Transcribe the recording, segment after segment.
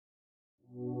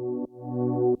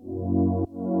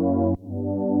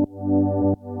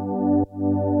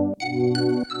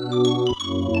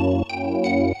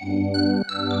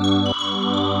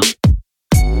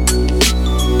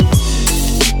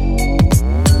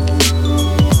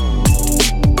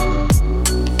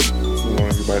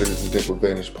with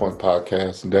Vantage Point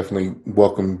Podcast, and definitely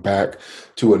welcome back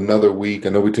to another week. I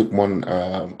know we took one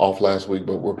off last week,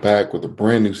 but we're back with a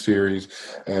brand new series.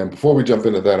 And before we jump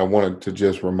into that, I wanted to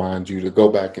just remind you to go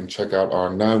back and check out our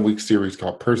 9-week series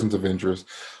called Persons of Interest.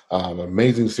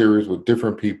 Amazing series with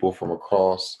different people from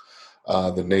across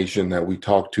the nation that we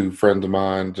talk to, friends of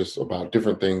mine, just about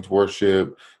different things,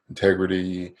 worship,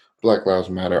 integrity, Black Lives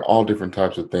Matter, all different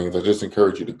types of things. I just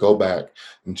encourage you to go back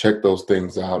and check those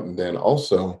things out. And then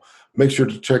also make sure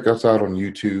to check us out on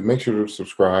YouTube. Make sure to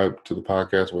subscribe to the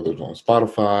podcast, whether it's on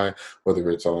Spotify,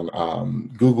 whether it's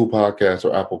on Google Podcasts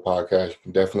or Apple Podcasts. You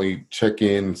can definitely check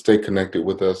in and stay connected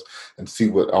with us and see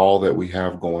what all that we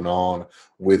have going on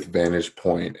with Vantage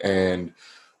Point. And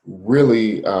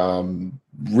really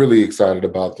excited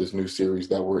about this new series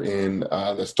that we're in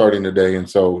that's starting today. And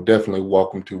so definitely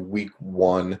welcome to week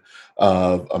 1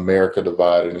 of America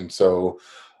Divided. And so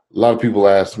a lot of people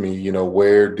ask me,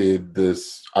 where did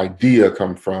this idea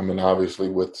come from? And obviously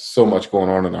with so much going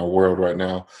on in our world right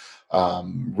now,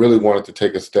 really wanted to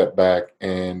take a step back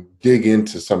and dig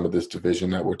into some of this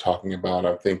division that we're talking about.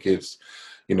 I think it's,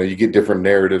 you get different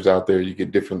narratives out there, you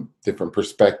get different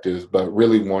perspectives, but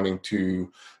really wanting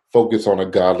to focus on a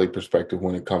godly perspective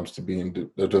when it comes to being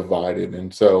divided.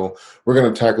 And so we're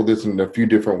going to tackle this in a few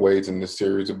different ways in this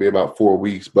series. It'll be about 4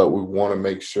 weeks, but we want to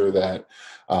make sure that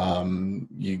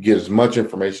you get as much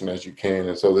information as you can.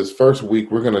 And so this first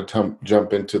week, we're going to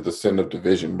jump into the sin of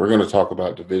division. We're going to talk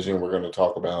about division. We're going to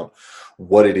talk about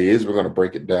what it is. We're going to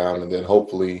break it down. And then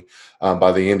hopefully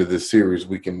by the end of this series,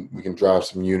 we can drive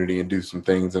some unity and do some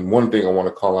things. And one thing I want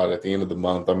to call out at the end of the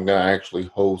month, I'm going to actually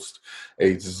host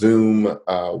a Zoom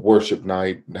worship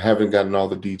night. I haven't gotten all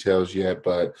the details yet,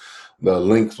 but the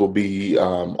links will be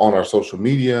on our social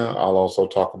media. I'll also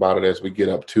talk about it as we get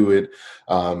up to it.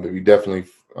 But you definitely,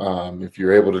 if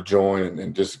you're able to join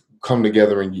and just come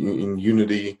together in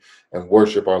unity and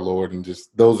worship our Lord, and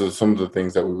just those are some of the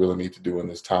things that we really need to do in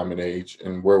this time and age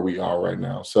and where we are right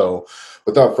now. So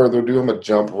without further ado, I'm going to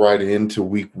jump right into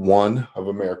week 1 of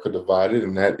America Divided,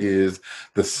 and that is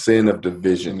the sin of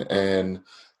division. And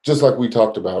just like we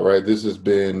talked about, right, this has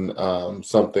been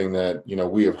something that,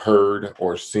 we have heard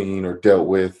or seen or dealt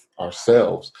with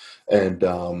ourselves. And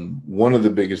one of the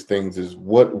biggest things is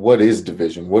what is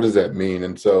division? What does that mean?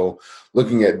 And so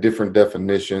looking at different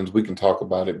definitions, we can talk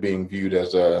about it being viewed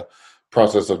as a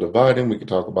process of dividing. We can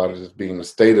talk about it as being a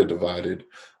state of divided.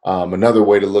 Another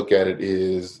way to look at it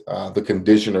is the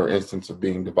condition or instance of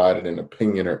being divided in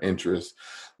opinion or interest.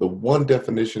 The one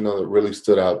definition though that really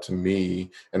stood out to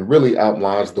me and really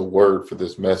outlines the word for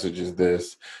this message is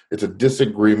this: it's a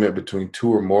disagreement between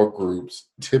 2 or more groups,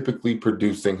 typically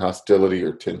producing hostility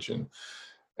or tension.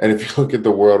 And if you look at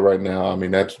the world right now, I mean,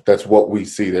 that's what we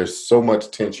see. There's so much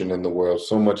tension in the world,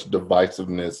 so much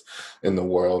divisiveness in the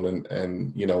world.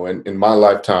 And in my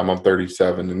lifetime, I'm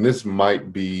 37, and this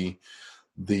might be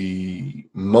the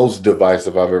most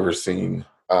divisive I've ever seen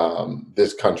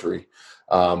this country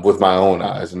with my own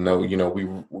eyes. And we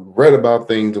read about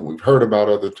things that we've heard about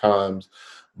other times,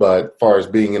 but as far as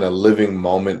being in a living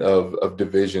moment of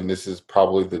division, this is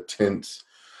probably the tense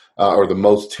or the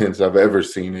most tense I've ever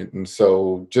seen it. And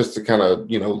so just to kind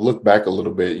of, look back a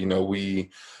little bit, we've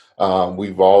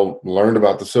all learned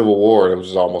about the Civil War. It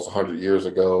was almost 100 years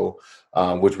ago,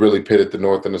 which really pitted the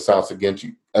North and the South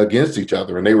against each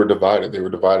other. And they were divided. They were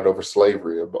divided over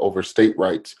slavery, over state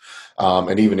rights,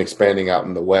 and even expanding out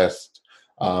in the West.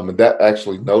 And that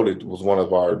actually noted was one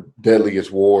of our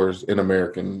deadliest wars in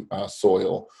American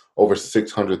soil. Over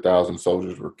 600,000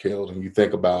 soldiers were killed. And you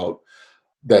think about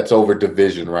that's over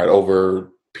division, right?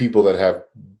 Over people that have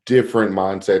different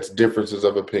mindsets, differences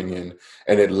of opinion,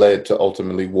 and it led to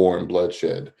ultimately war and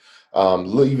bloodshed.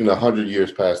 Even 100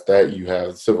 years past that, you have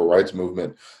the civil rights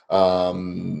movement,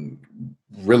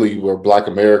 really where Black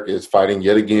America is fighting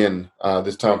yet again,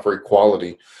 this time for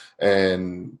equality.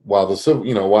 And while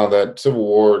that Civil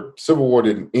War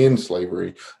didn't end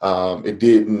slavery, while it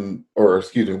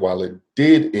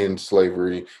did end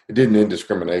slavery, it didn't end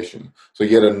discrimination. So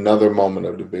yet another moment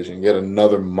of division, yet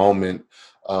another moment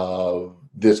of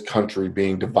this country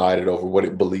being divided over what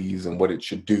it believes and what it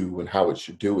should do and how it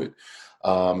should do it.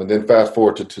 And then fast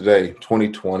forward to today,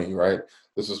 2020, right?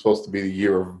 This is supposed to be the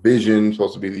year of vision,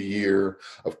 supposed to be the year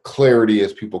of clarity,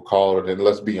 as people call it. And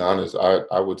let's be honest,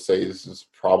 I would say this is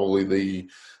probably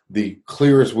the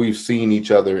clearest we've seen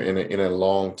each other in a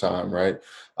long time, right?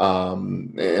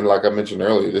 And like I mentioned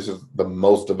earlier, this is the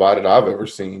most divided I've ever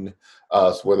seen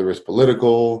us, whether it's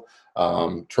political,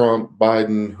 Trump,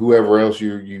 Biden, whoever else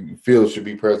you feel should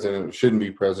be president or shouldn't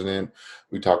be president.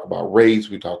 We talk about race,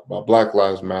 we talk about Black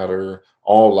Lives Matter,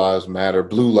 all lives matter,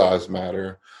 blue lives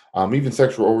matter. even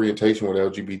sexual orientation with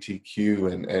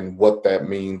LGBTQ and what that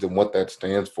means and what that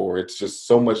stands for. It's just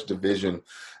so much division,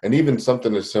 and even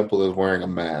something as simple as wearing a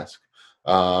mask.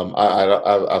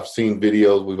 I've seen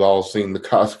videos. We've all seen the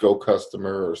Costco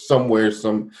customer or somewhere,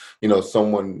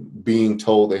 someone being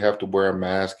told they have to wear a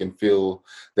mask and feel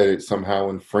that it somehow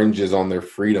infringes on their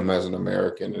freedom as an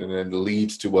American, and it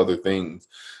leads to other things.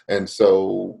 And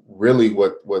so, really,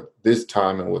 what this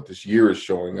time and what this year is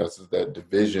showing us is that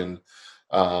division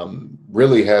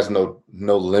really has no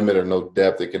limit or no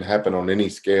depth. It can happen on any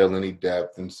scale, any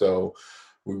depth, and so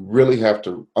we really have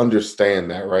to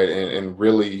understand that, right? And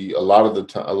really, a lot of the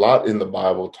time, a lot in the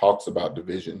Bible talks about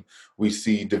division. We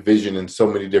see division in so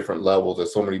many different levels, at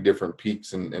so many different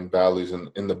peaks and valleys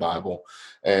in the Bible.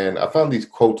 And I found these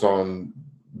quotes on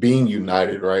being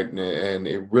united, right? And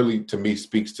it really, to me,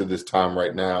 speaks to this time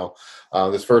right now.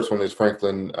 This first one is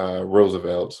Franklin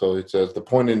Roosevelt. So it says, "The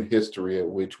point in history at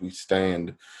which we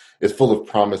stand is full of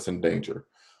promise and danger.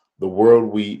 The world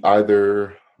we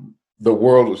either the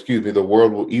world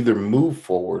will either move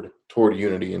forward toward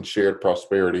unity and shared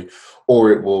prosperity,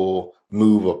 or it will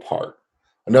move apart."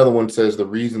 Another one says, "The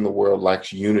reason the world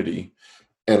lacks unity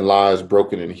and lies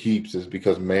broken in heaps is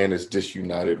because man is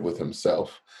disunited with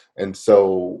himself." And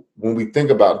so when we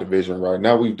think about division, right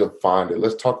now we've defined it.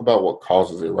 Let's talk about what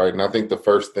causes it, right? And I think the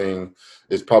first thing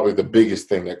is probably the biggest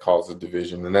thing that causes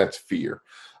division, and that's fear.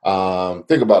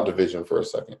 Think about division for a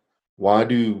second. Why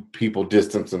do people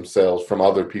distance themselves from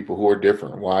other people who are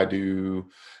different? Why do,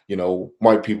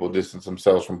 white people distance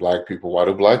themselves from black people? Why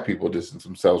do black people distance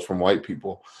themselves from white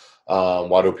people?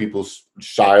 Why do people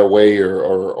shy away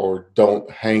or don't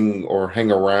hang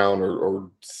around or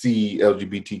see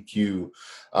LGBTQ?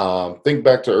 Think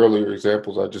back to earlier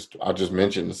examples I just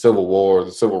mentioned: the Civil War,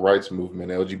 the Civil Rights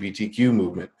Movement, LGBTQ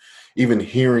movement. Even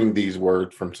hearing these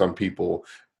words from some people,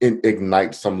 it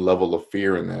ignites some level of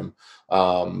fear in them.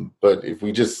 But if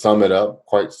we just sum it up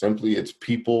quite simply, it's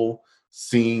people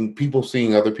seeing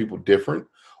other people different,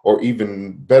 or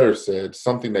even better said,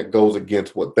 something that goes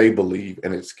against what they believe,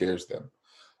 and it scares them.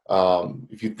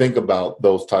 If you think about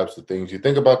those types of things, you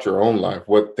think about your own life.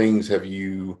 What things have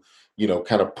you,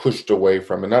 kind of pushed away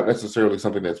from, and not necessarily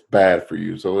something that's bad for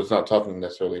you. So it's not talking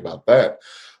necessarily about that,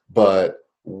 but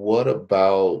what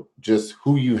about just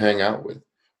who you hang out with?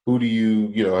 Who do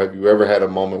have you ever had a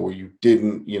moment where you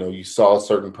didn't, you saw a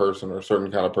certain person or a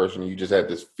certain kind of person, and you just had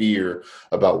this fear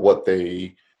about what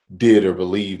they did or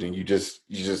believed, and it just,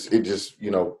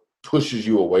 pushes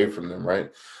you away from them,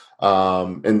 right?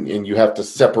 And you have to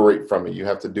separate from it. You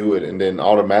have to do it, and then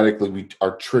automatically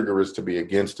our trigger is to be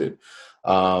against it.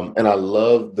 And I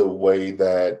love the way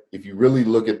that if you really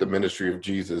look at the ministry of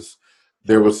Jesus,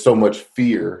 there was so much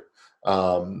fear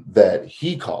that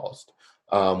he caused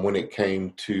when it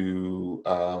came to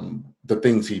the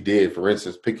things he did. For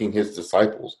instance, picking his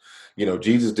disciples.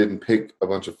 Jesus didn't pick a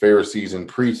bunch of Pharisees and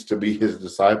priests to be his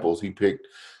disciples. He picked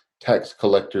tax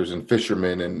collectors and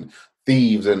fishermen and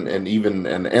thieves and even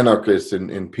an anarchist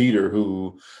in Peter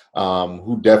who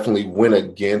definitely went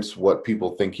against what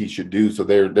people think he should do. So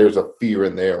there's a fear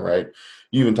in there, right?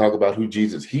 You even talk about who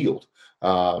Jesus healed.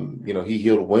 He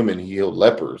healed women, he healed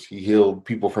lepers, he healed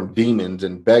people from demons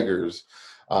and beggars,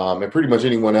 and pretty much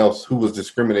anyone else who was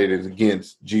discriminated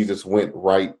against. Jesus went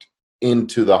right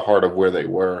into the heart of where they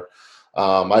were.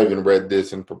 I even read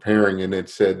this in preparing, and it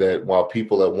said that while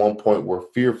people at one point were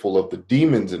fearful of the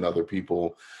demons in other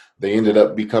people, they ended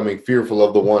up becoming fearful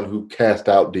of the one who cast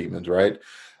out demons, right?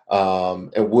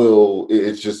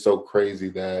 It's just so crazy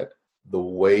that the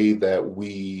way that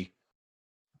we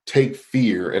take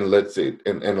fear and lets it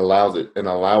and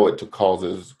allow it to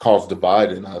cause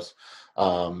divide in us,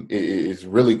 is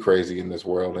really crazy in this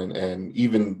world. And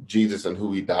even Jesus and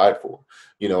who he died for.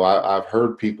 I've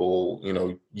heard people,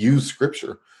 use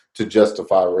scripture to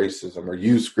justify racism, or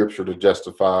use scripture to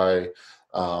justify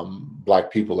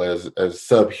black people as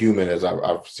subhuman, as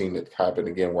I've seen it happen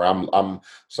again, where I'm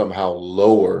somehow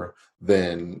lower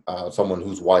than someone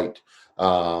who's white,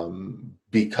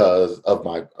 because of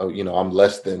my, I'm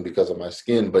less than because of my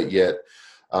skin. But yet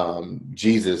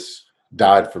Jesus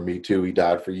died for me too. He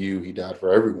died for you. He died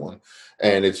for everyone.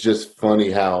 And it's just funny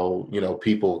how,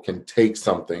 people can take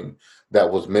something that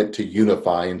was meant to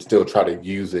unify and still try to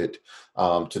use it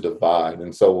to divide.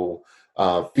 And so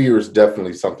fear is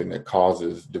definitely something that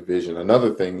causes division.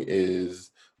 Another thing is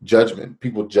judgment,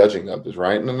 people judging others,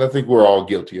 right? And I think we're all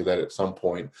guilty of that at some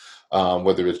point,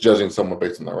 whether it's judging someone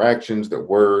based on their actions, their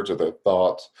words, or their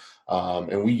thoughts.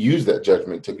 And we use that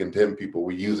judgment to condemn people.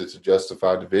 We use it to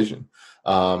justify division.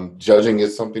 Judging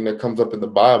is something that comes up in the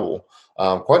Bible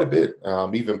quite a bit.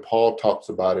 Even Paul talks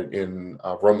about it in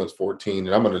Romans 14.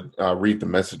 And I'm going to read the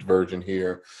Message version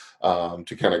here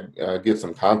to kind of get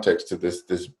some context to this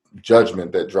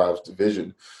judgment that drives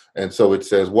division. And so it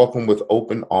says, welcome with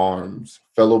open arms,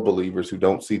 fellow believers who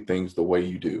don't see things the way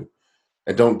you do.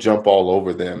 And don't jump all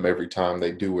over them every time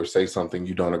they do or say something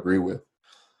you don't agree with.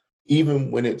 Even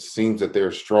when it seems that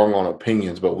they're strong on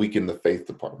opinions but weak in the faith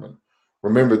department.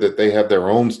 Remember that they have their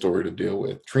own story to deal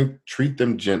with. Treat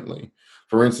them gently.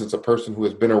 For instance, a person who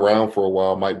has been around for a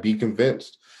while might be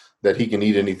convinced that he can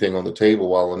eat anything on the table,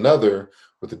 while another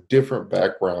with a different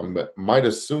background might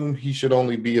assume he should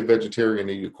only be a vegetarian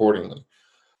and eat accordingly.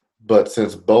 But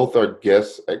since both are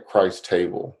guests at Christ's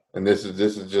table, and this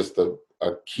is just a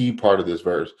key part of this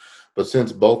verse, but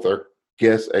since both are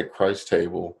guests at Christ's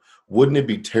table, wouldn't it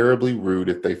be terribly rude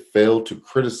if they failed to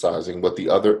criticizing what the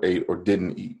other ate or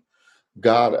didn't eat?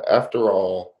 God, after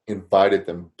all, invited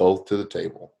them both to the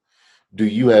table. Do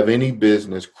you have any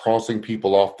business crossing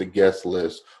people off the guest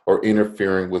list or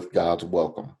interfering with God's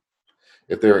welcome?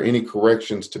 If there are any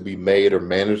corrections to be made or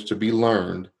manners to be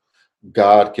learned,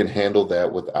 God can handle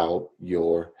that without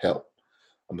your help.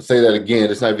 I'm going to say that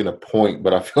again. It's not even a point,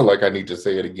 but I feel like I need to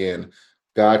say it again.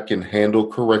 God can handle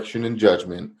correction and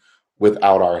judgment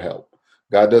without our help.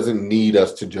 God doesn't need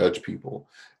us to judge people.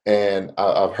 And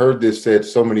I've heard this said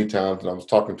so many times, and I was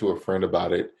talking to a friend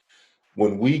about it.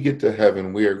 When we get to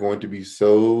heaven, we are going to be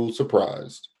so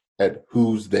surprised at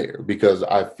who's there, because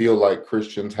I feel like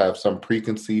Christians have some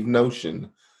preconceived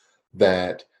notion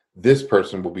that this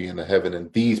person will be in the heaven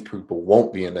and these people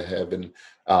won't be in the heaven,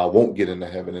 won't get into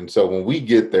heaven. And so when we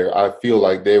get there, I feel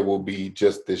like there will be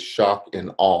just this shock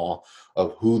and awe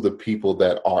of who the people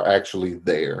that are actually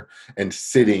there and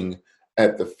sitting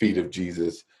at the feet of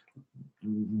Jesus,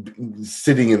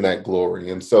 sitting in that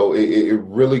glory. And so it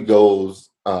really goes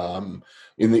even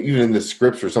in the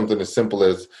scripture, something as simple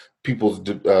as people's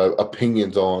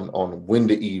opinions on when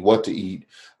to eat, what to eat.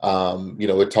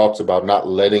 It talks about not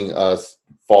letting us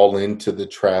fall into the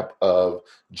trap of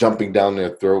jumping down their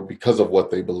throat because of what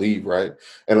they believe, right?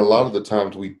 And a lot of the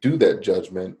times we do that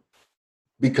judgment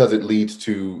because it leads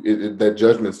to that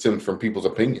judgment stems from people's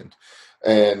opinions.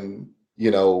 And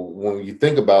when you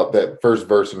think about that first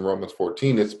verse in Romans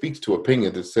 14, it speaks to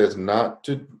opinions. It says not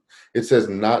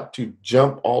to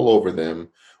jump all over them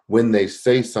when they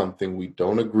say something we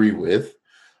don't agree with,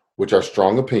 which are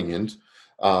strong opinions.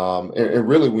 And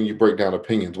really, when you break down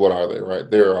opinions, what are they, right?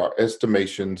 There are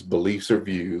estimations, beliefs, or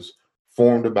views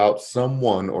formed about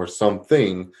someone or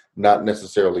something, not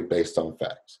necessarily based on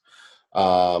facts.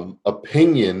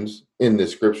 Opinions in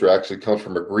this scripture actually comes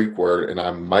from a Greek word, and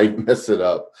I might mess it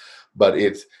up, but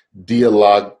it's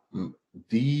dialogismos.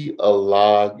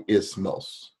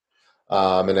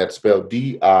 And that's spelled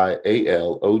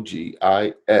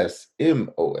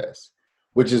dialogismos,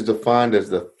 which is defined as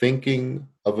the thinking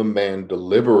of a man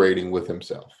deliberating with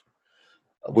himself.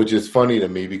 Which is funny to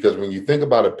me, because when you think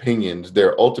about opinions,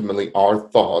 they're ultimately our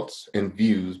thoughts and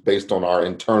views based on our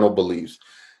internal beliefs.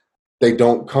 They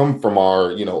don't come from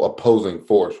our, opposing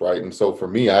force, right? And so for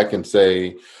me, I can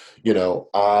say,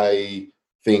 I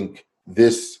think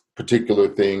this particular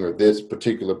thing or this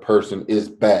particular person is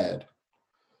bad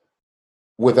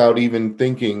without even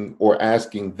thinking or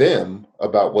asking them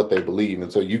about what they believe.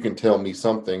 And so you can tell me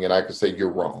something and I can say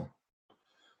you're wrong.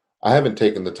 I haven't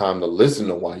taken the time to listen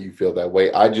to why you feel that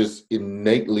way. I just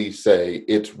innately say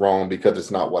it's wrong because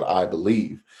it's not what I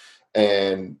believe.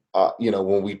 And,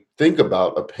 when we think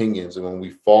about opinions and when we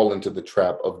fall into the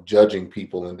trap of judging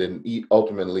people and then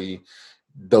ultimately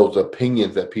those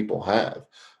opinions that people have,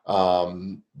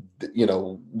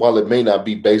 while it may not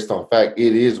be based on fact,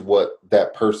 it is what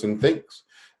that person thinks.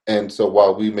 And so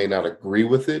while we may not agree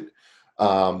with it,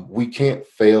 we can't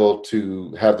fail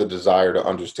to have the desire to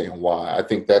understand why. I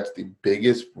think that's the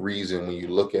biggest reason when you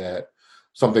look at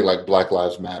something like Black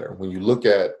Lives Matter, when you look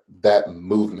at that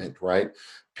movement, right?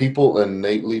 People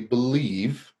innately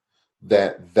believe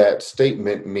that that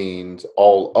statement means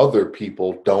all other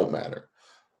people don't matter.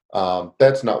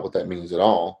 That's not what that means at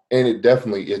all. And it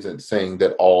definitely isn't saying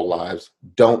that all lives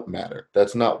don't matter.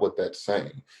 That's not what that's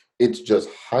saying. It's just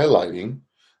highlighting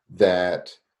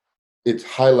that it's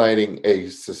highlighting a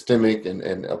systemic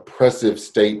and oppressive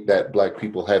state that Black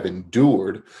people have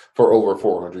endured for over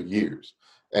 400 years.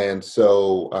 And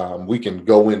so we can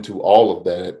go into all of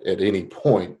that at any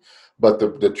point. But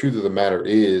the truth of the matter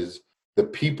is the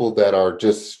people that are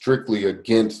just strictly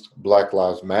against Black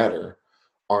Lives Matter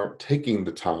aren't taking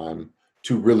the time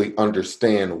to really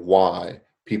understand why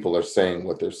people are saying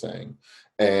what they're saying.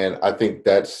 And I think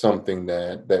that's something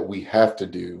that we have to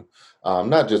do,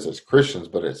 not just as Christians,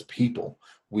 but as people.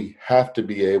 We have to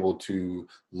be able to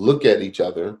look at each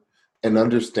other and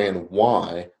understand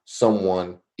why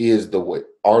someone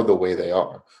are the way they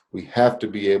are. We have to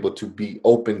be able to be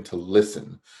open to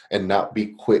listen and not be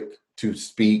quick to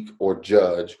speak or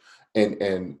judge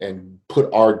and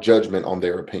put our judgment on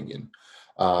their opinion.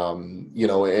 And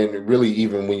really,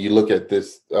 even when you look at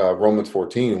this Romans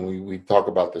 14, we talk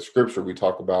about the scripture, we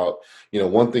talk about,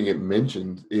 one thing it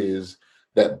mentions is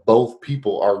that both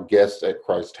people are guests at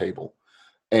Christ's table.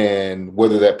 And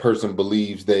whether that person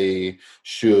believes they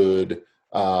should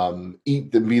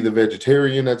be the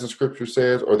vegetarian, as the scripture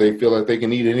says, or they feel like they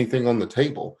can eat anything on the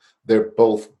table, they're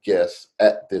both guests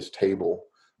at this table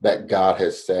that God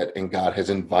has set and God has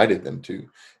invited them to.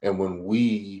 And when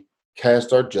we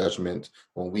cast our judgment,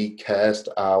 when we cast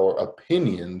our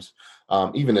opinions,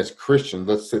 even as Christians,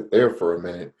 let's sit there for a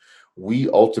minute, we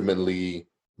ultimately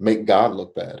make God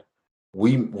look bad.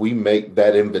 We make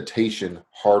that invitation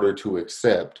harder to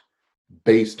accept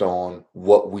based on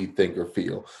what we think or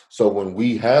feel. So when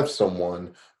we have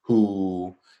someone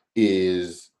who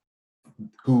is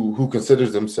who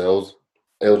considers themselves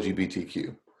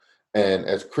LGBTQ, and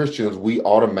as Christians, we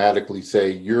automatically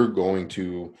say you're going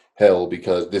to hell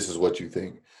because this is what you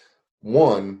think.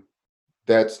 One,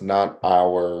 that's not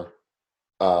our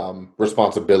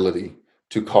responsibility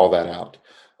to call that out.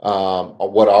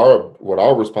 What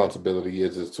our responsibility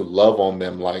is to love on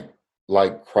them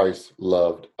like Christ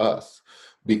loved us,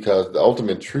 because the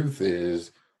ultimate truth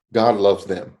is God loves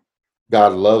them.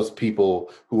 God loves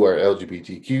people who are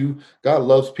LGBTQ. God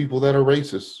loves people that are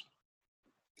racist.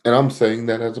 And I'm saying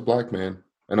that as a black man,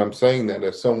 and I'm saying that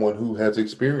as someone who has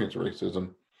experienced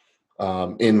racism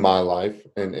in my life,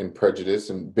 and prejudice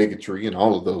and bigotry and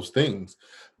all of those things.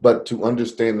 But to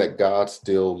understand that God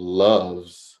still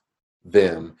loves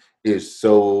them is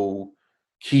so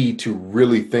key to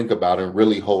really think about and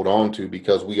really hold on to,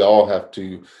 because we all have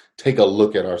to take a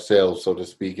look at ourselves, so to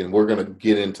speak. And we're going to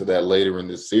get into that later in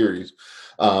this series.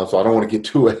 So I don't want to get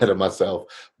too ahead of myself.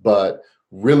 But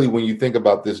really, when you think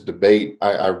about this debate,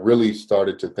 I really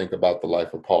started to think about the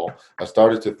life of Paul. I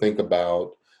started to think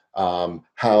about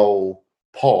how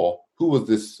Paul, who was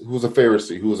a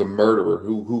Pharisee, who was a murderer,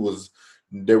 who was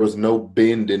there was no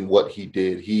bend in what he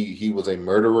did. He was a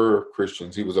murderer of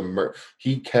Christians.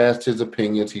 He cast his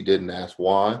opinions. He didn't ask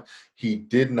why. He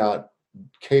did not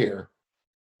care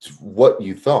what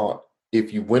you thought.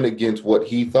 If you went against what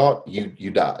he thought,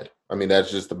 you died. I mean,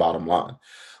 that's just the bottom line.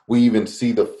 We even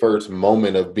see the first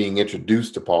moment of being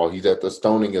introduced to Paul. He's at the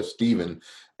stoning of Stephen,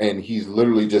 and he's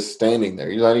literally just standing there.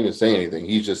 He's not even saying anything.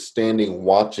 He's just standing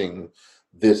watching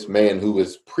this man who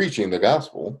is preaching the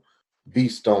gospel be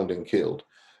stoned and killed.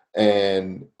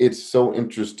 And it's so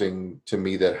interesting to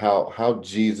me that how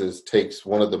Jesus takes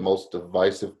one of the most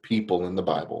divisive people in the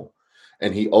Bible,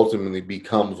 and he ultimately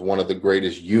becomes one of the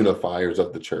greatest unifiers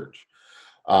of the church.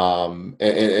 And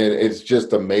it's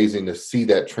just amazing to see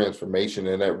that transformation.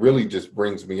 And that really just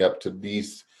brings me up to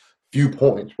these few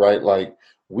points, right? Like,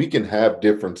 we can have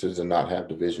differences and not have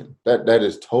division. That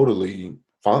is totally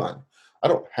fine. I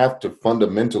don't have to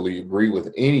fundamentally agree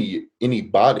with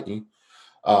anybody.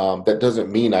 That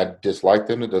doesn't mean I dislike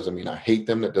them. That doesn't mean I hate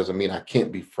them. That doesn't mean I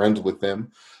can't be friends with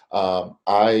them.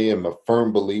 I am a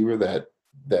firm believer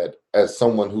that as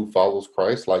someone who follows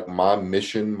Christ, like, my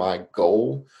mission, my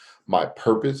goal, my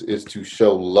purpose is to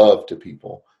show love to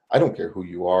people. I don't care who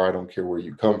you are. I don't care where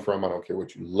you come from. I don't care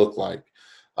what you look like.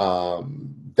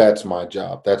 That's my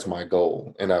job. That's my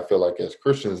goal. And I feel like as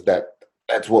Christians,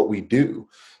 that's what we do.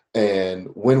 And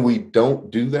when we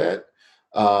don't do that,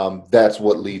 that's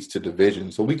what leads to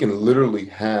division. So we can literally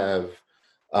have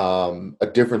a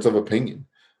difference of opinion.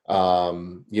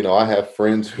 I have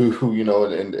friends who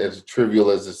and as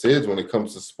trivial as this is, when it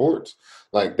comes to sports,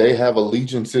 like, they have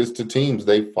allegiances to teams.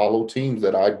 They follow teams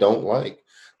that I don't like.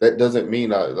 That doesn't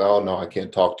mean oh no, I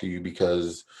can't talk to you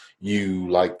because you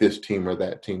like this team or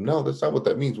that team. No, that's not what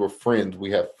that means. We're friends.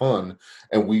 We have fun,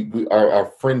 and our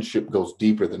friendship goes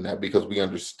deeper than that because we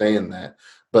understand that.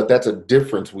 But that's a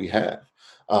difference we have.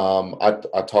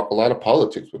 I talk a lot of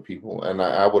politics with people, and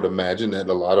I would imagine that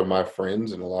a lot of my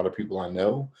friends and a lot of people I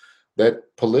know, that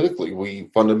politically we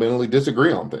fundamentally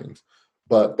disagree on things,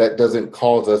 but that doesn't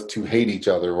cause us to hate each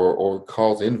other or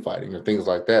cause infighting or things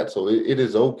like that. So it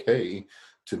is okay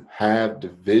to have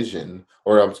division,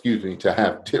 or excuse me, to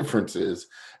have differences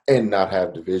and not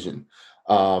have division.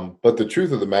 But the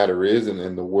truth of the matter is, and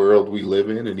in the world we live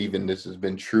in, and even this has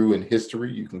been true in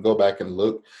history, you can go back and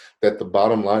look, that the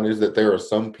bottom line is that there are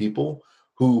some people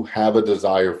who have a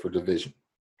desire for division.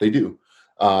 They do.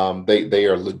 They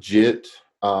are legit.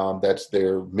 That's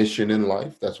their mission in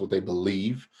life. That's what they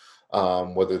believe.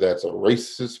 Whether that's a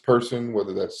racist person,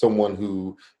 whether that's someone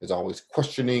who is always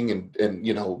questioning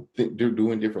and they're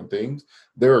doing different things,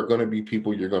 there are going to be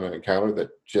people you're going to encounter that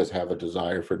just have a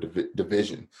desire for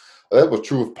division. That was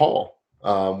true of Paul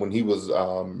when he was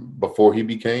before he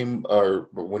became, or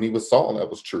when he was Saul. That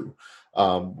was true.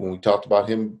 When we talked about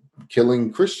him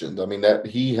killing Christians, I mean, that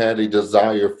he had a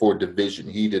desire for division.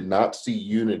 He did not see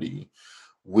unity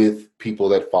with people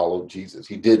that followed Jesus.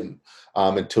 He didn't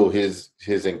until his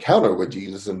encounter with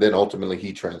Jesus, and then ultimately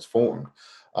he transformed.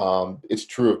 It's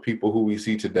true of people who we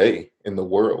see today in the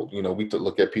world. We could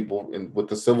look at people with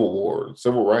the Civil War,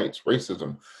 civil rights,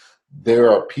 racism.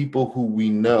 There are people who we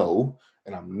know,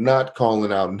 and I'm not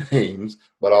calling out names,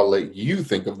 but I'll let you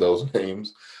think of those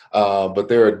names. But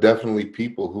there are definitely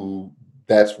people who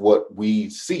that's what we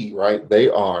see, right? They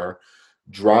are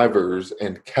drivers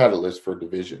and catalysts for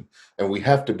division. And we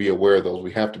have to be aware of those.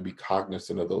 We have to be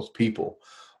cognizant of those people.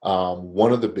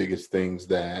 One of the biggest things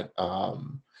that,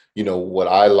 what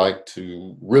I like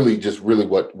to really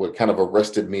what kind of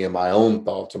arrested me in my own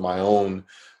thoughts and my own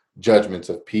judgments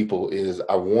of people is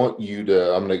I want you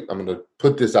to, I'm gonna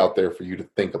put this out there for you to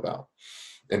think about.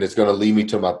 And it's going to lead me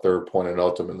to my third point, and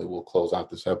ultimately we'll close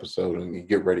out this episode and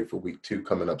get ready for week 2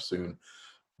 coming up soon.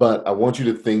 But I want you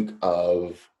to think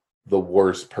of the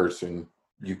worst person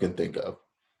you can think of.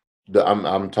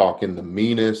 I'm talking the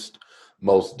meanest,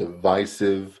 most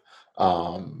divisive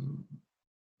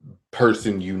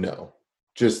person you know.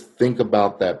 Just think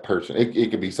about that person.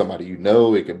 It could be somebody you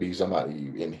know. It could be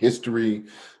somebody in history.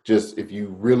 Just if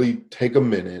you really take a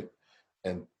minute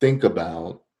and think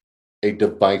about a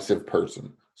divisive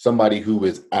person, somebody who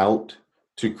is out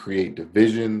to create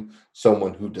division,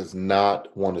 someone who does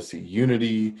not want to see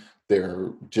unity.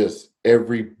 They're just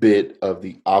every bit of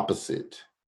the opposite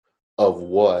of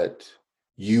what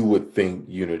you would think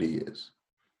unity is.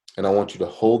 And I want you to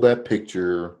hold that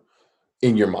picture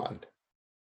in your mind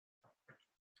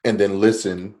and then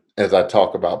listen as I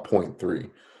talk about point 3.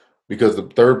 Because the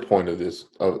third point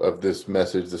of this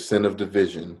message, the sin of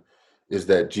division, is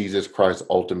that Jesus Christ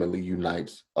ultimately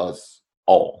unites us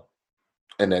all.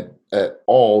 And that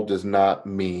all does not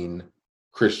mean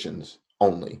Christians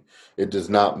only. It does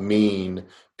not mean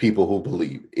people who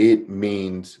believe. It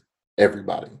means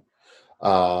everybody.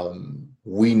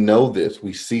 We know this.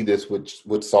 We see this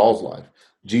with Saul's life.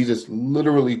 Jesus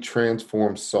literally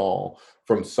transformed Saul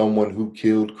from someone who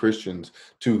killed Christians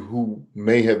to who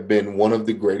may have been one of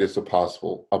the greatest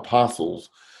apostles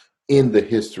in the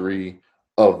history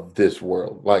of this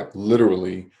world. Like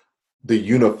literally the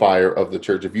unifier of the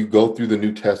church. If you go through the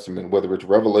New Testament, whether it's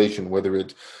Revelation, whether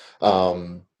it's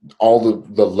all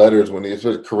the letters, when it's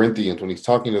Corinthians, when he's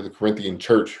talking to the Corinthian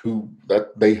church, who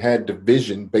that they had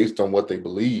division based on what they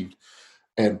believed.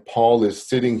 And Paul is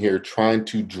sitting here trying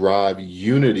to drive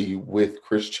unity with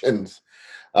Christians.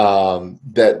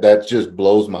 That just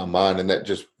blows my mind, and that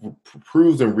just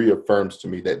proves and reaffirms to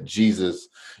me that Jesus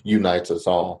unites us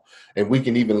all. And we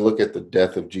can even look at the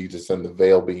death of Jesus and the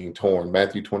veil being torn.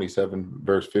 Matthew 27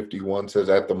 verse 51 says,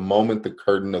 at the moment the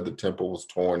curtain of the temple was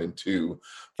torn in two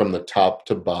from the top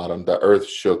to bottom, the earth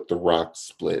shook, the rocks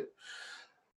split.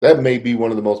 That may be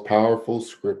one of the most powerful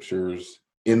scriptures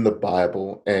in the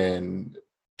Bible, and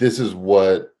this is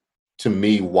what, to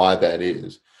me, why that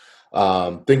is.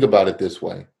 Think about it this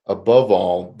way. Above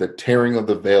all, the tearing of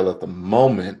the veil at the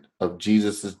moment of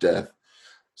Jesus' death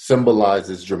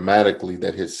symbolizes dramatically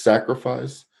that his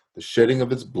sacrifice, the shedding of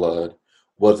his blood,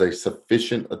 was a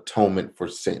sufficient atonement for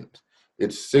sin.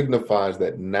 It signifies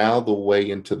that now the way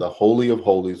into the Holy of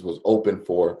Holies was open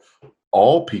for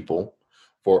all people,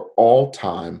 for all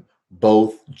time,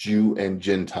 both Jew and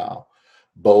Gentile,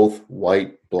 both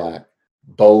white, black,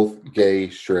 both gay,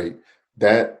 straight.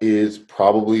 That is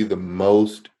probably the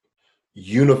most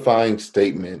unifying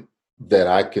statement that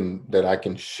I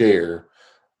can share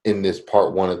in this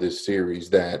part 1 of this series,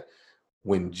 that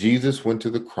when Jesus went to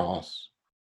the cross,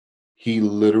 he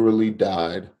literally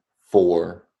died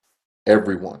for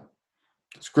everyone.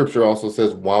 Scripture also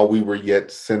says, while we were yet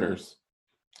sinners.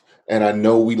 And I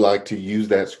know we like to use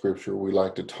that scripture. We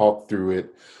like to talk through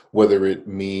it, whether it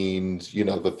means,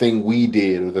 the thing we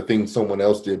did or the thing someone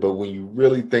else did. But when you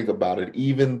really think about it,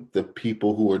 even the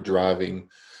people who are driving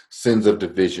sins of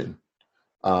division,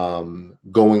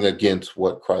 going against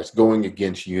going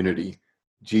against unity,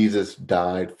 Jesus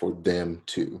died for them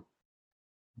too.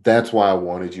 That's why I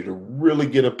wanted you to really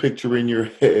get a picture in your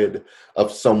head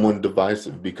of someone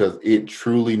divisive, because it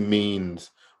truly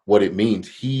means what it means.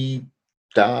 He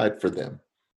died for them.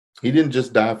 He didn't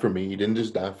just die for me. He didn't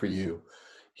just die for you.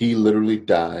 He literally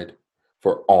died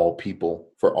for all people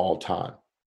for all time.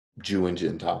 Jew and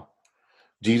Gentile.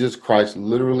 Jesus Christ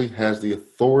literally has the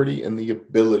authority and the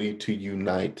ability to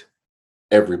unite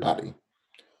everybody.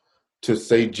 To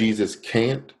say Jesus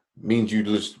can't means you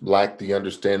just lack the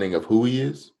understanding of who he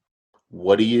is,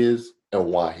 what he is, and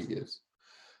why he is.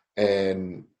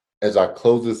 And as I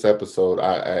close this episode,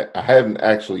 I haven't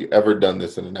actually ever done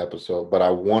this in an episode, but I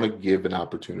want to give an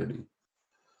opportunity.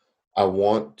 I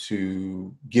want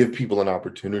to give people an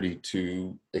opportunity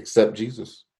to accept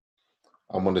Jesus.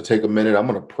 I'm going to take a minute. I'm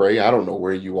going to pray. I don't know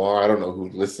where you are. I don't know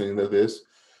who's listening to this.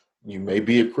 You may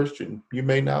be a Christian. You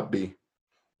may not be.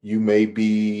 You may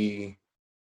be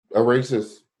a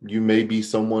racist. You may be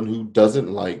someone who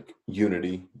doesn't like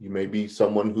unity. You may be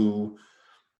someone who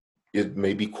it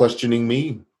may be questioning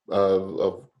me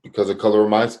of because of color of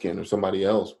my skin or somebody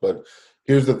else. But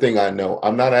here's the thing I know.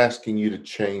 I'm not asking you to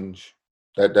change.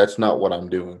 That's not what I'm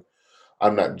doing.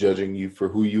 I'm not judging you for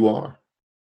who you are.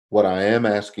 What I am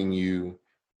asking you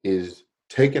is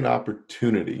take an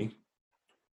opportunity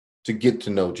to get to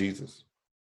know Jesus.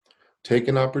 Take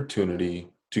an opportunity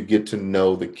to get to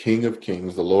know the King of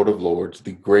Kings, the Lord of Lords,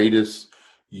 the greatest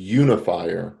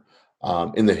unifier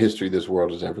in the history this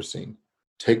world has ever seen.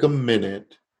 Take a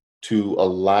minute to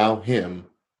allow him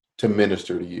to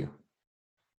minister to you.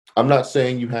 I'm not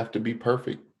saying you have to be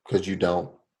perfect because you don't.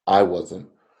 I wasn't.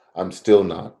 I'm still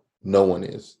not. No one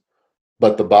is.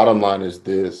 But the bottom line is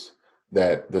this,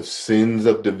 that the sins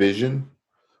of division,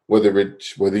 whether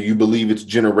you believe it's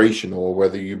generational or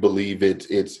whether you believe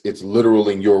it's literal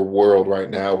in your world right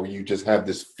now where you just have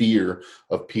this fear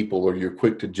of people or you're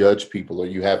quick to judge people or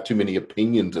you have too many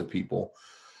opinions of people,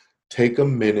 take a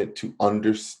minute to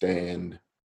understand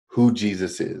who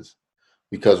Jesus is.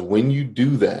 Because when you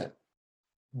do that,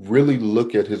 really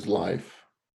look at his life.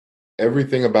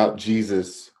 Everything about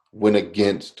Jesus went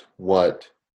against what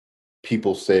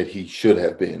people said he should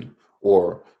have been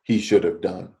or he should have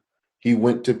done. He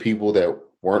went to people that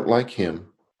weren't like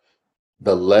him,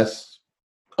 the less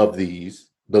of these,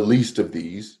 the least of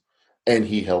these, and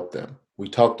he helped them. We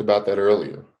talked about that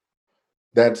earlier.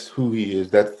 That's who he is.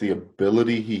 That's the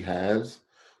ability he has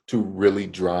to really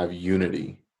drive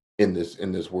unity in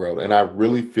this world. And I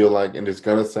really feel like, and it's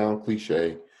gonna sound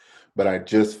cliche, but I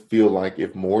just feel like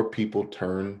if more people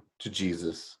turn to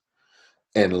Jesus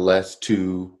and less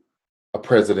to a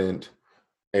president,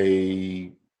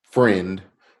 a friend,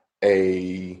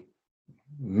 a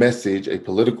message, a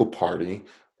political party,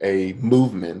 a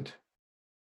movement,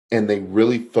 and they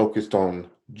really focused on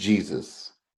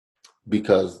Jesus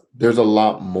because there's a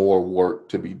lot more work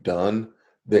to be done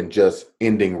than just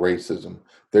ending racism.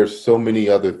 There's so many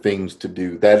other things to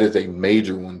do. That is a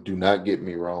major one. Do not get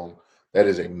me wrong. That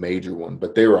is a major one.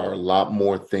 But there are a lot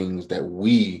more things that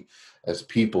we as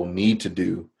people need to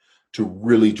do to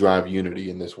really drive unity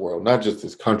in this world, not just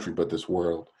this country, but this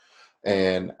world.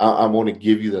 And I want to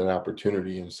give you that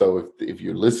opportunity. And so if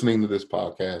you're listening to this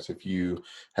podcast, if you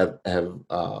have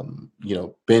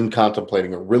been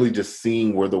contemplating or really just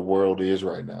seeing where the world is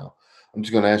right now, I'm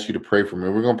just going to ask you to pray for me.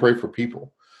 We're going to pray for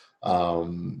people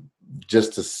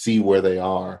just to see where they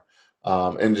are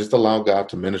and just allow God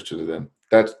to minister to them.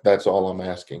 That's all I'm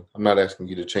asking. I'm not asking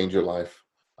you to change your life.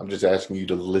 I'm just asking you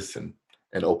to listen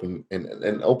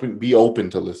and be open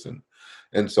to listen.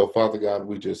 And so, Father God,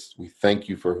 we thank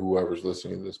you for whoever's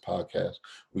listening to this podcast.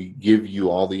 We give you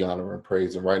all the honor and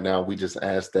praise. And right now, we just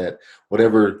ask that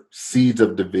whatever seeds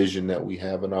of division that we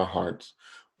have in our hearts,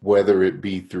 whether it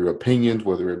be through opinions,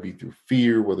 whether it be through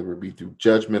fear, whether it be through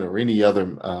judgment or any other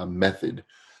method,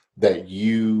 that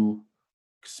you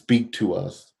speak to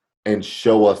us and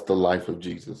show us the life of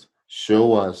Jesus.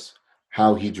 Show us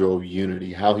how he drove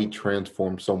unity, how he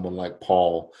transformed someone like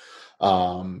Paul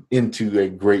into a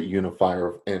great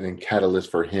unifier and catalyst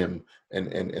for him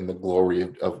and the glory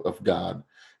of God.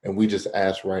 And we just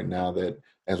ask right now that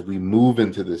as we move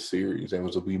into this series and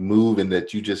as we move and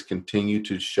that you just continue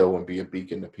to show and be a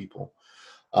beacon to people.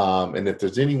 And if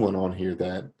there's anyone on here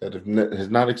that has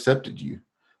not accepted you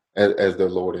as their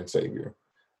Lord and Savior,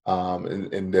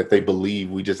 and that they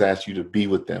believe, we just ask you to be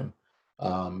with them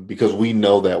because we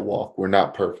know that walk. We're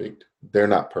not perfect. They're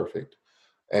not perfect.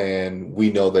 And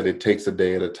we know that it takes a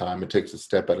day at a time. It takes a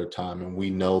step at a time. And we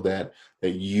know that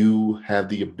you have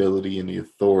the ability and the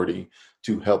authority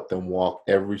to help them walk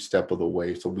every step of the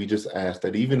way. So we just ask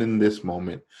that even in this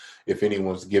moment, if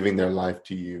anyone's giving their life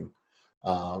to you,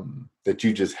 that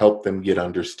you just help them get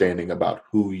understanding about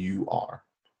who you are.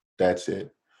 That's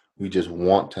it. We just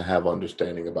want to have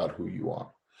understanding about who you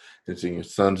are. It's in your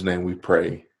son's name we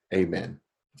pray. Amen.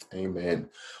 Amen.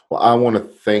 Well, I want to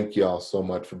thank y'all so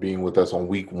much for being with us on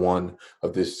week 1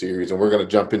 of this series. And we're going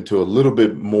to jump into a little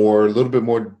bit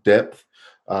more depth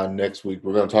next week.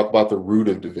 We're going to talk about the root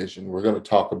of division. We're going to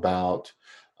talk about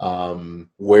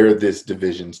where this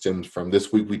division stems from.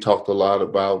 This week, we talked a lot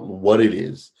about what it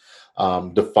is,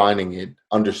 defining it,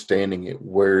 understanding it,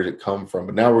 where did it come from.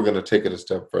 But now we're going to take it a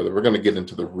step further. We're going to get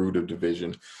into the root of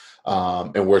division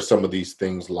and where some of these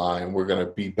things lie. And we're going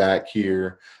to be back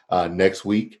here next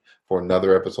week for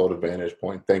another episode of Vantage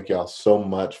Point. Thank y'all so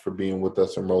much for being with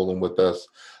us and rolling with us.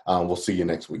 We'll see you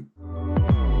next week.